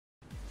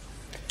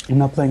You're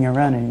not playing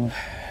around anymore.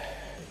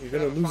 You're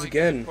gonna lose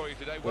again,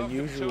 like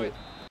usual.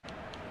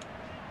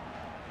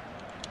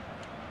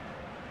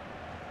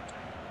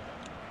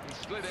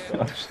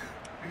 Gosh.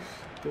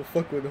 Don't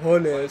fuck with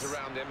Jones.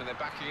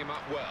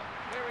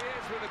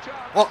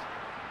 Oh,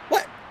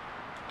 what?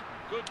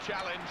 Good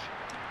challenge.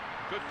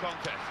 Good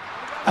contest.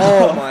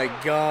 Oh my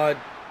god.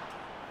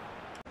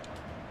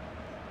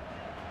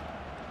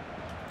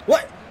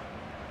 What?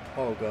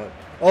 Oh god.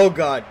 Oh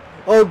god.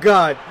 Oh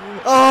god.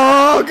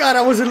 Oh god,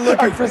 I wasn't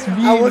looking.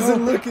 I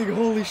wasn't looking.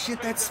 Holy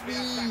shit, that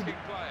speed.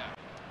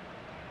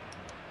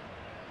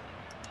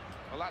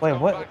 Wait,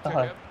 what?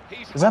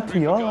 Is that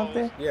Puyol out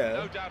there?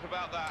 Yeah.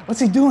 What's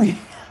he doing?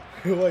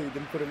 What, you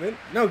didn't put him in?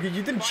 No, you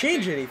didn't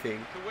change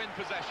anything. To win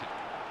possession.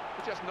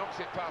 He just knocks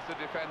it past the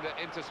defender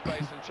into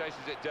space and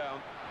chases it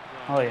down.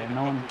 Oh yeah,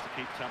 no one.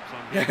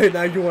 Yeah,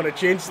 now you want to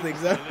change things,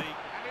 huh?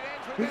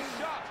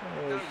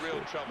 No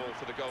real trouble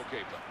for the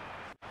goalkeeper.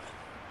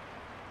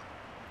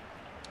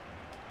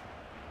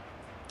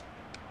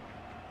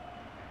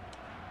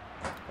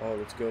 Oh,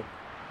 let's go.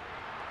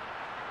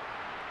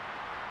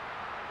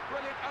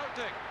 Brilliant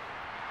opening.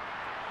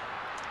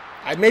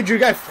 I made your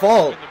guy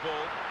fall.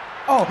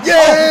 Oh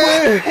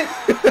yeah!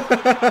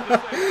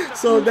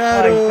 So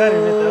that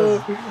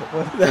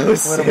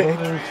was sick.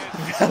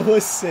 That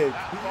was sick.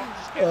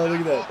 Oh,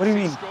 look at that. What do you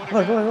mean?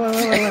 Look.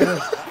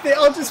 They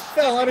all just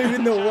fell. I don't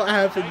even know what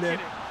happened there.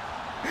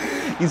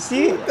 You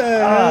see? What the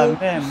hell?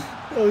 Man.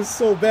 That was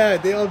so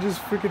bad. They all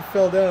just freaking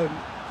fell down.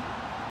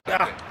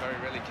 Ah. Very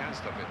rarely can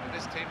stop it, but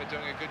this team are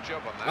doing a good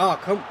job on that. Oh,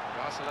 come.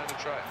 Barcelona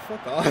try it.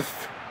 Fuck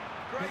off.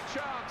 Great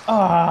chance.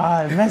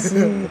 Ah,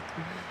 Messi.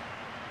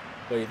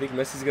 What, you think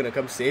Messi's gonna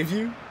come save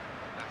you? Now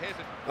here's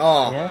a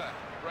Yeah.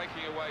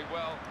 breaking away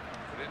well,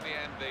 but in the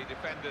end the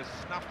defenders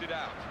snuffed it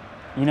out.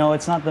 You know,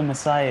 it's not the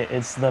Messiah,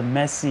 it's the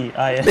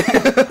Messi-iah.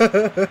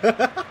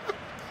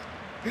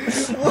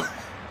 What?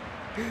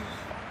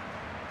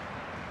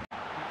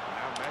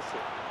 Now Messi.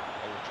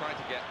 They will try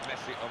to get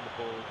Messi on the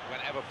ball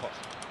whenever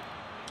possible.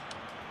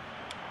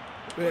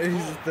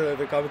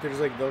 The commentator's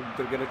like,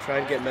 they're gonna try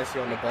and get Messi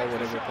on the ball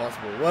whenever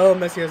possible. Well,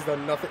 Messi has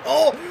done nothing.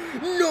 Oh!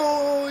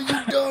 No!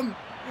 You dumb!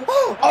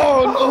 Oh!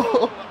 Oh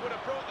no!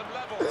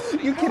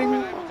 You kidding me? I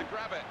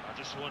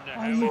just wonder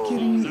Are you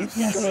kidding me?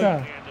 Yes,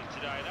 sir.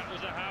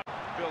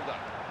 Build up.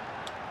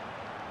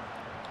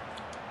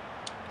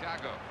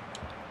 Gago.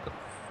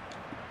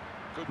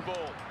 Good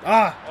ball.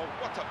 Ah! Oh,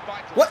 what a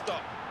vital What?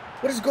 stop.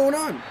 What is going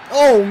on?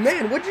 Oh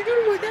man, what'd you do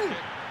to my guy?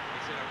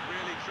 He's in a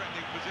really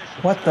threatening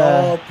position. What the?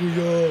 Oh,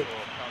 Puyol.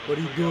 What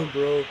are you doing,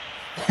 bro?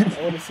 I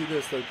want to see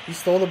this. Like, he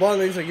stole the ball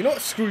and he's like, you know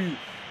what? Screw you.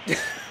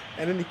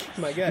 And then he kicked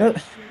my guy.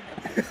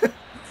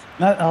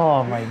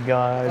 Oh my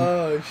god.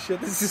 Oh shit,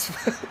 this is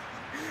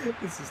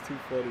this is too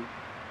funny.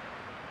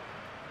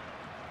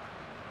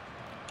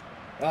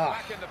 Ah.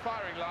 Back in the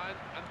firing line,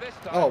 and this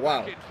time Oh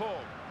wow. back in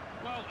form.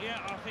 Well,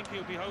 yeah, I think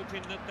he'll be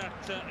hoping that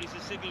is a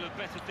signal of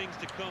better things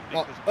to come,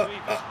 because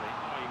previously,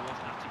 he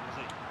wasn't acting, was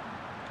he?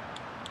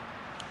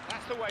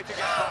 That's the way to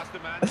get past the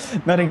man.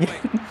 Not again.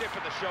 Dip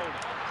in the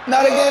shoulder.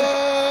 Not again.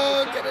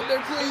 Oh, get in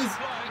there, please.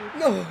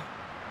 No.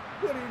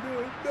 What are you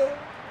doing? No.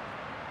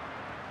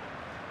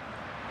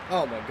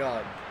 Oh my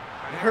god.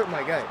 It hurt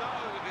my guy. No,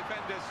 the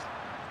defenders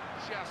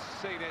just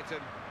seen it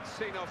and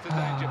seen off the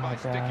danger by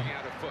sticking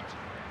out a foot.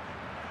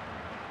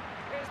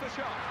 Here's the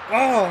shot.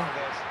 Oh.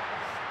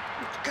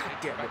 God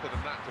damn it. Better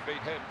than that to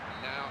beat him.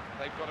 Now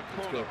they've got a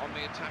corner on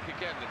the attack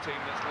again. The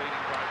team that's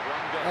leading by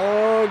 1 goal.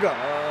 Oh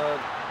god.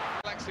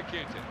 Well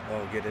executed.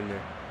 Oh, get in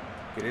there.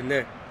 Get in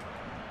there.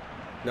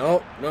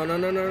 No. No, no,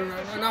 no, no, no,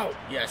 no, no.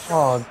 Yes.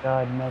 Oh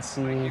god,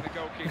 Messi. The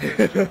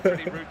goalkeeper is just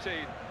pretty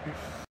routine.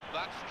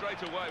 That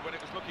straight away when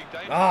it was looking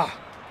dangerous. Ah.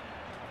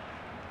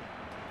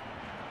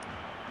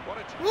 What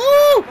a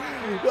Woo!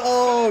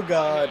 Oh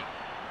god.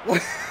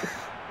 What?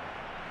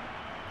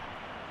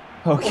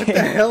 Okay. What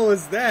the hell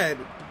was that?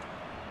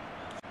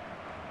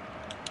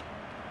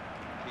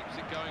 Keeps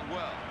it going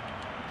well.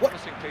 What?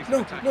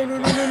 No, no, no, no,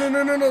 no, no,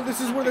 no, no, no.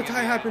 This is where the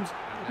tie happens.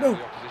 No.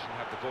 The opposition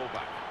have the ball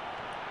back.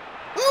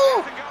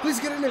 Oh! Please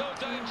get in there.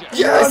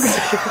 Yes!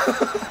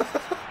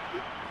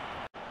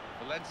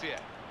 Valencia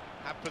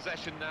have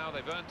possession now.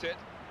 They've earned it.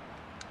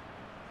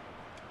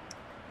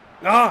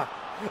 Ah!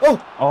 Oh!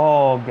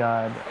 Oh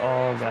god.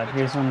 Oh god.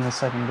 Here's when the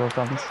second goal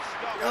comes.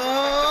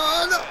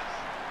 Oh no!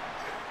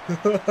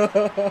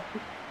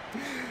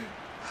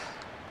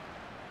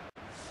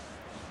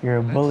 You're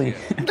a bully.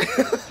 Throw in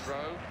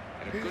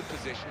a good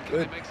position. Can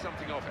they make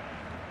something of it?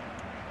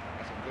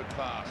 That's a good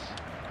pass.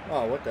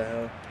 Oh, what the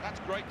hell? That's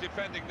great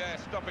defending there,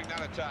 stopping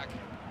that attack.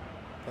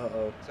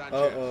 Uh-oh. Sanchez.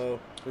 Uh-oh.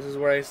 This is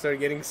where I start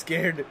getting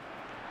scared.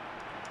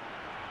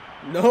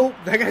 No,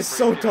 that guy's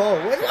so tall.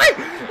 Wait!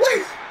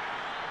 Wait!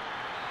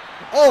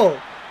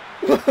 Oh!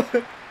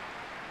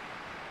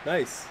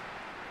 Nice.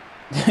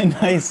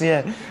 Nice,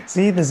 yeah.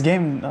 See, this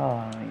game...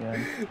 Oh my god.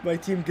 My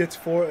team gets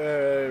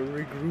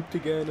regrouped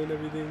again and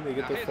everything. They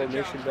get their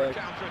formation back.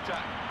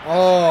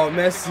 Oh,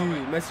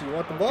 Messi. Messi, you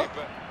want the ball?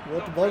 You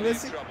want the ball,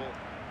 Messi?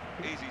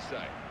 Easy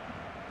save.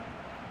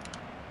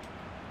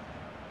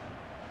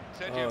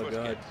 Sergio Oh, Busquets.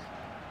 God.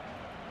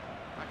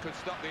 That could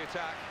stop the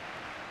attack.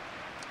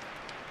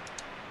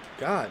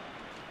 God.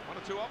 One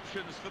or two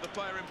options for the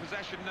player in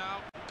possession now.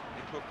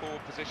 Into a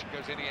forward position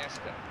goes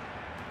Iniesta.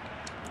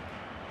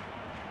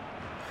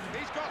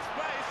 He's got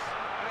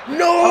space.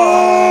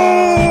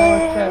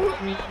 No!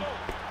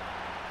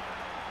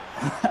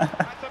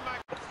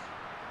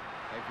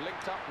 They've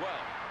linked up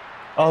well.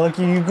 Oh, look,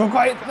 you go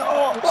quiet.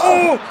 No!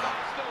 Oh!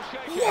 Still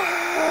shaking.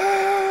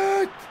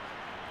 What?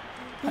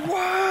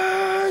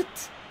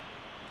 What?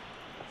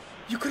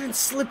 You couldn't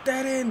slip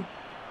that in.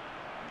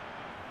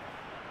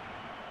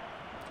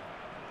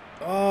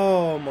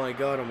 Oh my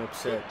God, I'm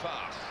upset. Good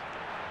pass.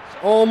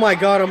 Oh my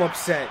God, I'm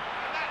upset. And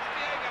that's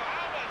Diego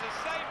Alves has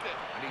saved it.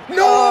 And he's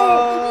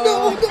No! No!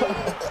 a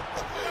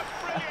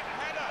brilliant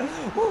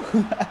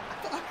header.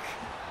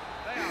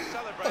 They are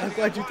celebrating. I'm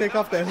glad you take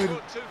off that hoodie.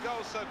 Scored 2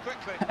 goals so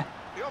quickly.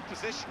 The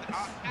opposition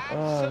are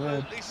Oh, man.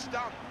 absolutely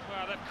stunned.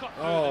 Well, they've cut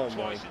through Oh them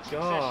twice my in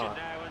God. succession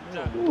now,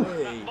 and No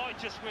way. that might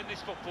just win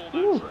this football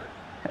match.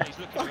 He's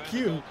looking Fuck around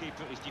you. the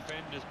goalkeeper at his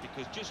defenders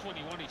because just when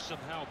he wanted some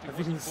help, he I think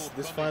wasn't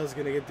this forthcoming. file's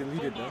gonna get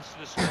deleted Full now. marks to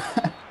the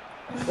squad.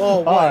 Oh, Oh,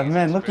 what?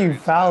 man, look you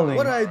fouling.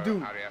 What did I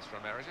do? Arias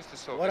Romero, just to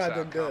sort What this I out,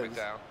 done calm it does.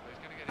 down. He's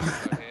going to get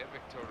into it here,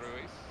 Victor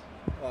Ruiz.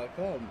 Oh,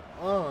 come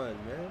on,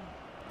 man.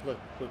 Look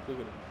at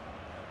him.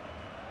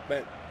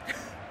 Man.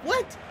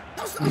 What? I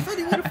thought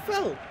he would have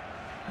fell.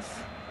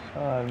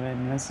 Oh,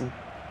 man, Messi.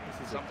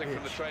 This is a Something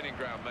from the bitch. training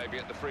ground, maybe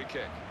at the free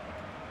kick.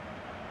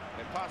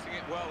 They're passing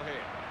it well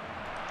here.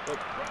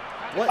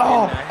 What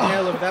Oh. in the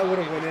hell? If that would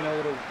have went in, I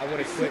would have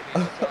quit. He's the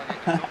target,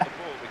 not the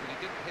ball, because he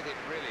didn't hit it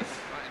really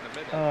right in the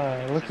middle.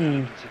 Look There's an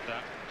you. element of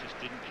that. Just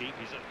didn't keep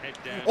his head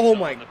down. Oh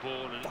shot my on the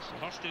ball, and it's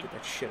cost him. Get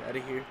that shit out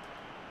of here.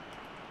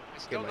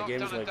 It's still my not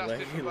game's done and like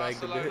dusted for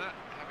lagged a bit. Barcelona,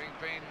 having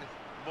been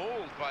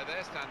mauled by their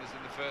standards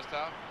in the first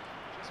half.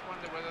 Just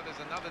wonder whether there's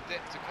another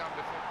dip to come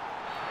before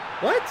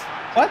What?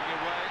 What?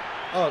 taking away.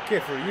 Oh, okay,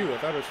 for you. I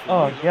thought it was for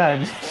Oh, me. yeah,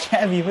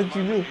 Shammy, what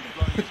you do? He's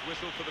blowing his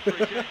whistle for the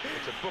free kick.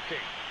 It's a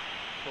booking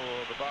for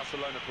the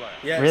Barcelona player.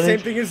 Yeah, Really? same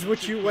thing as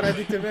what I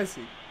did to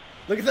Messi.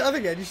 Look at the other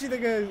guy. Did you see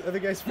the other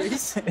guy's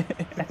face? Just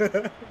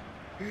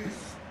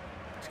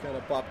kind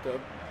of popped up.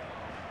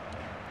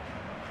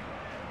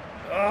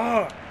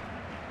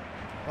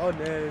 Oh,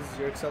 Nez,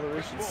 your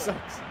acceleration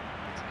sucks.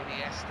 It's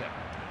Iniesta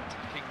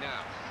attacking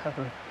now.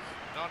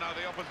 No,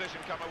 the opposition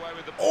come away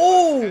with the ball.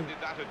 Oh! Ended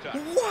that attack.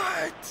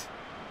 What?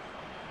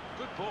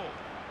 Good ball.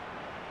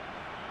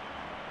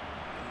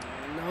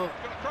 No.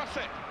 Gonna cross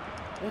it.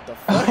 What the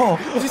fuck? Oh,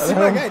 Did you see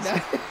my guy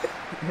die?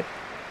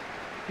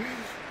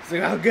 He's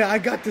like, oh, God, I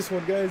got this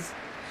one, guys.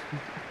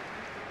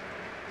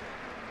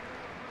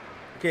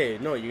 Okay,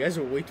 no, you guys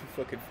are way too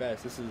fucking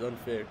fast. This is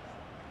unfair.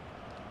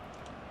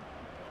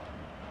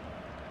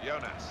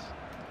 Jonas.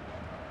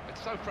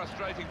 It's so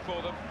frustrating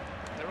for them.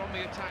 They're on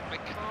the attack. They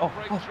can't Oh,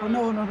 break oh, through.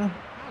 no.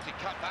 How's he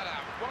cut that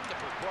out?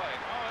 Wonderful play.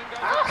 Oh, and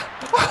goes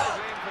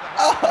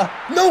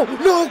in for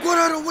the No,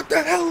 Guardado, what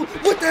the hell?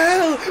 What the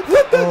hell?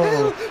 What the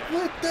hell?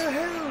 What the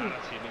hell?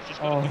 That's him. He's just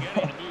got to forget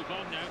it and move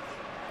on now.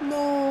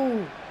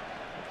 No.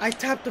 I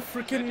tapped the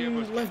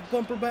freaking left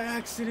bumper by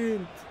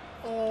accident.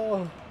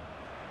 Oh,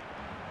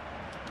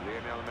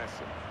 Lionel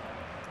Messi.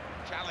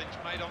 Challenge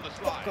made on the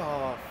fuck slide.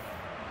 off.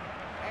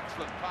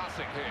 Excellent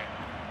passing here.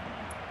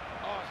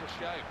 Oh, it's a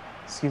shame.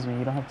 Excuse me,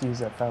 you don't have to use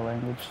that foul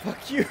language.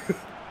 Fuck you.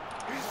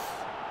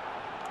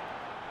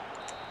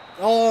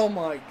 Oh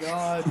my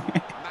God.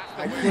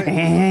 I quit.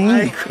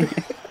 I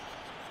quit.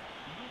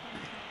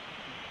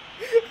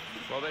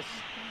 Well, this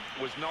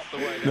was not the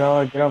way.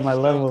 No, get on my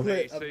level.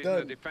 Quit. I'm done.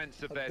 The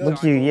defense of their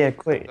Look you, title. yeah,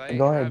 quit. They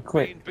Go ahead, have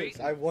quit. been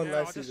beaten. I won Yeah,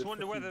 last I just season.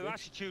 wonder Fuck whether you, the bitch.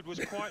 attitude was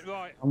quite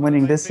right. I'm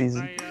winning this They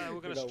season. were going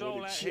to You're not stroll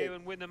winning out shit. here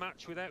and win the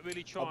match without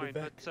really I'll be trying,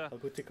 back. but I'll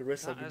go take a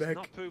rest. I'll that be has back.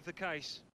 not proved the case.